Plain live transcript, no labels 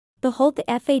Behold the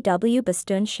FAW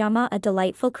Bestune Xiaoma, a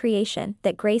delightful creation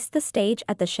that graced the stage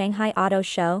at the Shanghai Auto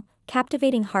Show,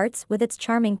 captivating hearts with its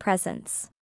charming presence.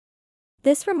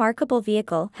 This remarkable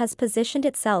vehicle has positioned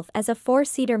itself as a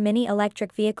four-seater mini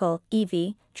electric vehicle,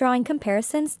 EV, drawing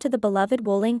comparisons to the beloved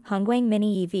Wuling YangWang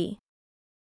mini EV.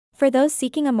 For those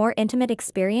seeking a more intimate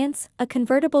experience, a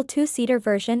convertible two-seater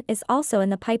version is also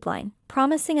in the pipeline,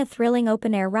 promising a thrilling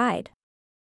open-air ride.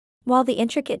 While the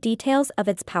intricate details of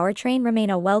its powertrain remain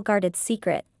a well-guarded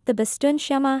secret, the Bestune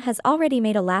Xiaoma has already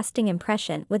made a lasting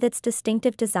impression with its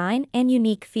distinctive design and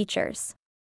unique features.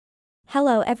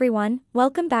 Hello everyone,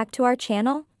 welcome back to our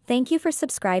channel. Thank you for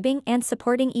subscribing and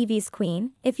supporting EV's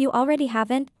Queen. If you already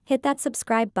haven't, hit that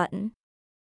subscribe button.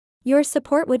 Your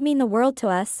support would mean the world to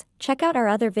us. Check out our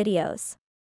other videos.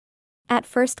 At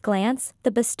first glance,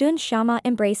 the Bestune Xiaoma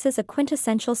embraces a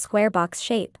quintessential square box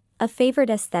shape, a favored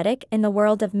aesthetic in the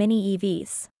world of mini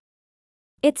EVs.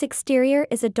 Its exterior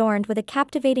is adorned with a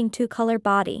captivating two-color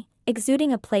body,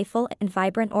 exuding a playful and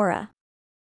vibrant aura.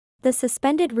 The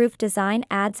suspended roof design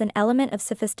adds an element of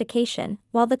sophistication,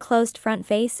 while the closed front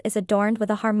face is adorned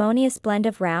with a harmonious blend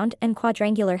of round and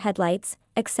quadrangular headlights,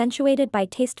 accentuated by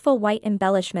tasteful white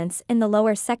embellishments in the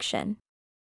lower section.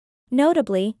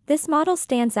 Notably, this model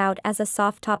stands out as a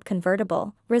soft-top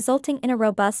convertible, resulting in a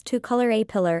robust two-color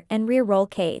A-pillar and rear roll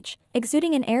cage,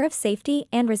 exuding an air of safety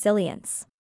and resilience.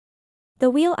 The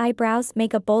wheel eyebrows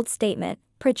make a bold statement,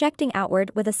 projecting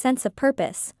outward with a sense of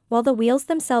purpose, while the wheels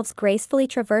themselves gracefully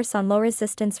traverse on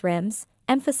low-resistance rims,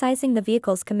 emphasizing the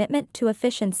vehicle's commitment to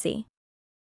efficiency.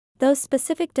 Though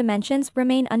specific dimensions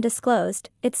remain undisclosed,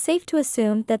 it's safe to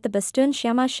assume that the Bestune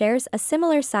Xiaoma shares a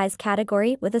similar size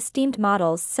category with esteemed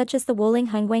models such as the Wuling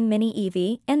YangWang Mini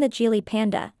EV and the Geely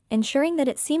Panda, ensuring that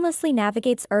it seamlessly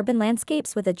navigates urban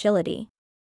landscapes with agility.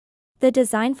 The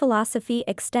design philosophy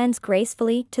extends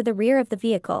gracefully to the rear of the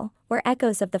vehicle, where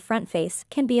echoes of the front face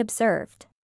can be observed.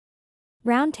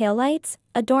 Round taillights,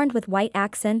 adorned with white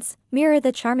accents, mirror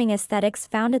the charming aesthetics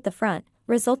found at the front,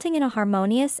 resulting in a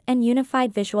harmonious and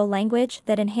unified visual language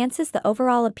that enhances the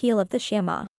overall appeal of the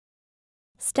Xiaoma.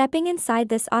 Stepping inside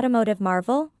this automotive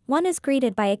marvel, one is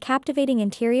greeted by a captivating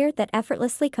interior that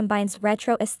effortlessly combines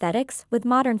retro aesthetics with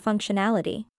modern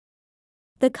functionality.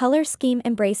 The color scheme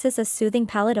embraces a soothing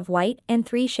palette of white and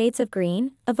 3 shades of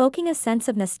green, evoking a sense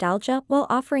of nostalgia while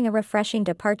offering a refreshing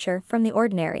departure from the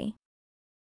ordinary.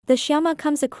 The Xiaoma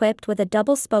comes equipped with a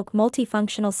double-spoke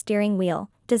multifunctional steering wheel,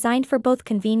 designed for both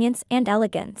convenience and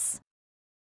elegance.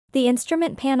 The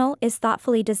instrument panel is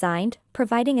thoughtfully designed,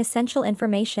 providing essential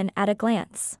information at a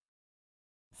glance.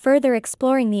 Further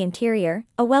exploring the interior,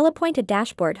 a well-appointed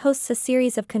dashboard hosts a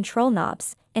series of control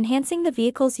knobs, enhancing the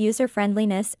vehicle's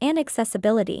user-friendliness and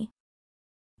accessibility.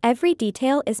 Every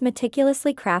detail is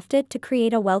meticulously crafted to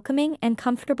create a welcoming and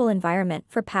comfortable environment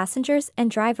for passengers and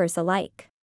drivers alike.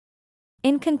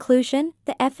 In conclusion,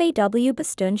 the FAW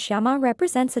Bestune Xiaoma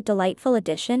represents a delightful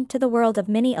addition to the world of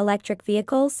mini electric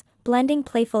vehicles, blending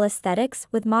playful aesthetics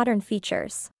with modern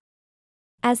features.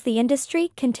 As the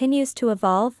industry continues to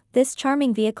evolve, this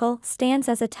charming vehicle stands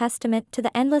as a testament to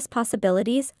the endless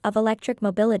possibilities of electric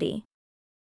mobility.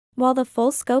 While the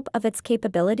full scope of its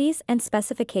capabilities and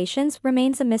specifications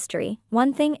remains a mystery,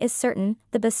 one thing is certain: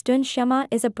 the Bestune Xiaoma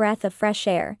is a breath of fresh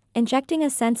air, injecting a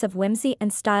sense of whimsy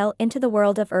and style into the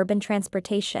world of urban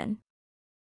transportation.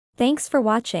 Thanks for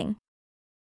watching.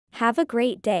 Have a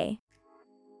great day.